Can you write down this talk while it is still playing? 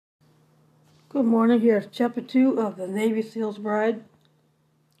Good morning. Here's Chapter 2 of The Navy SEAL's Bride.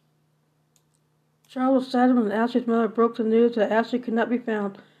 Charles was saddened when Ashley's mother broke the news that Ashley could not be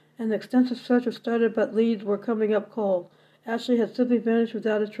found, and an extensive search was started, but leads were coming up cold. Ashley had simply vanished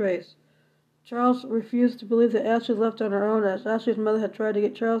without a trace. Charles refused to believe that Ashley left on her own, as Ashley's mother had tried to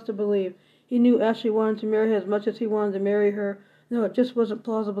get Charles to believe. He knew Ashley wanted to marry him as much as he wanted to marry her. No, it just wasn't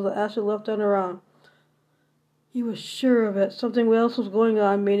plausible that Ashley left on her own. He was sure of it. Something else was going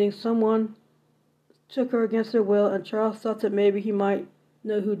on, meaning someone took her against her will, and Charles thought that maybe he might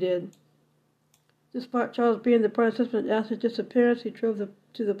know who did. Despite Charles being the participant in Ashley's disappearance, he drove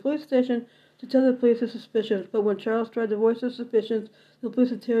to the police station to tell the police his suspicions, but when Charles tried to voice his suspicions, the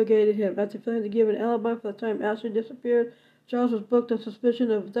police interrogated him. After failing to give an alibi for the time Ashley disappeared, Charles was booked on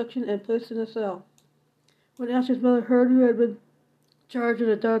suspicion of abduction and placed in a cell. When Ashley's mother heard who had been charged in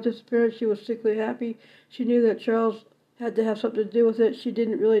her daughter's disappearance, she was sickly happy. She knew that Charles had to have something to do with it. She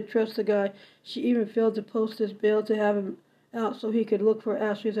didn't really trust the guy. She even failed to post his bail to have him out so he could look for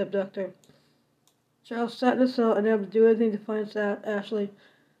Ashley's abductor. Charles sat in the cell and had to do anything to find Ashley.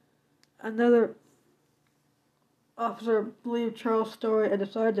 Another officer believed Charles' story and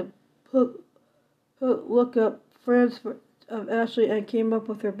decided to look up friends of Ashley and came up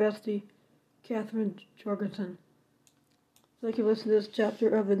with her bestie, Catherine Jorgensen. Thank you for listening to this chapter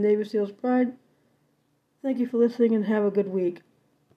of The Navy SEAL's Bride. Thank you for listening and have a good week.